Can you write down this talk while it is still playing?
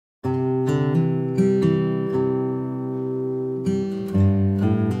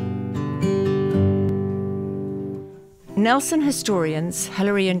Nelson historians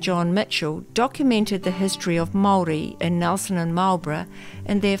Hilary and John Mitchell documented the history of Māori in Nelson and Marlborough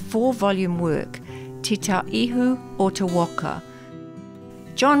in their 4-volume work, Te Tau Ihu o Te Waka.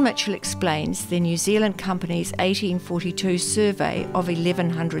 John Mitchell explains the New Zealand Company's 1842 survey of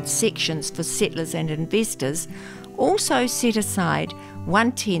 1,100 sections for settlers and investors also set aside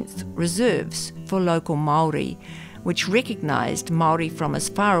 1/10 reserves for local Māori, which recognised Māori from as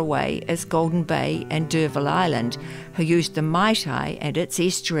far away as Golden Bay and D'Urville Island, who used the Maitai and its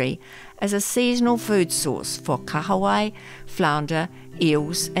estuary as a seasonal food source for kahawai, flounder,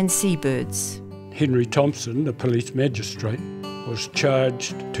 eels and seabirds. Henry Thompson, the police magistrate, was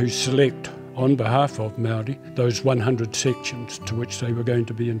charged to select on behalf of Māori those 100 sections to which they were going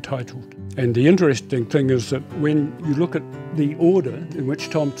to be entitled. And the interesting thing is that when you look at the order in which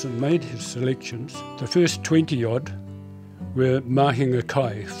Thompson made his selections, the first 20 odd were mahinga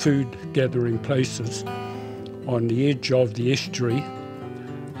kai, food gathering places on the edge of the estuary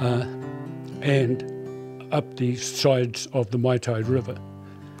and up the sides of the Maitai River.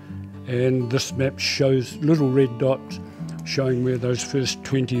 And this map shows little red dots showing where those first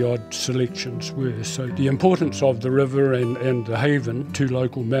 20-odd selections were. So the importance of the river and the haven to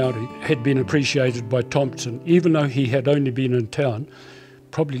local Māori had been appreciated by Thompson, even though he had only been in town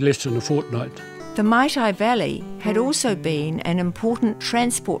probably less than a fortnight. The Maitai Valley had also been an important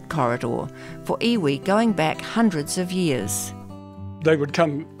transport corridor for iwi going back hundreds of years. They would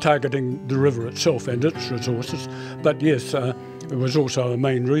come targeting the river itself and its resources, but yes, it was also a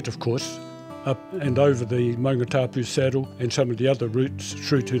main route, of course, up and over the Maungatapu Saddle and some of the other routes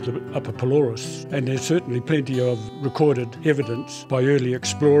through to the Upper Pelorus. And there's certainly plenty of recorded evidence by early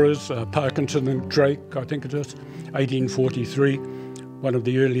explorers, Parkinson and Drake, I think it is, 1843, one of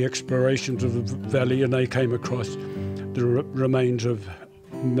the early explorations of the valley, and they came across the remains of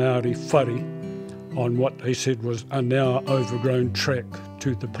Māori whare on what they said was a now overgrown track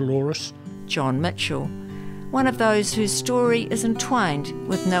to the Pelorus. John Mitchell, one of those whose story is entwined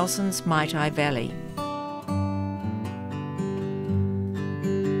with Nelson's Maitai Valley.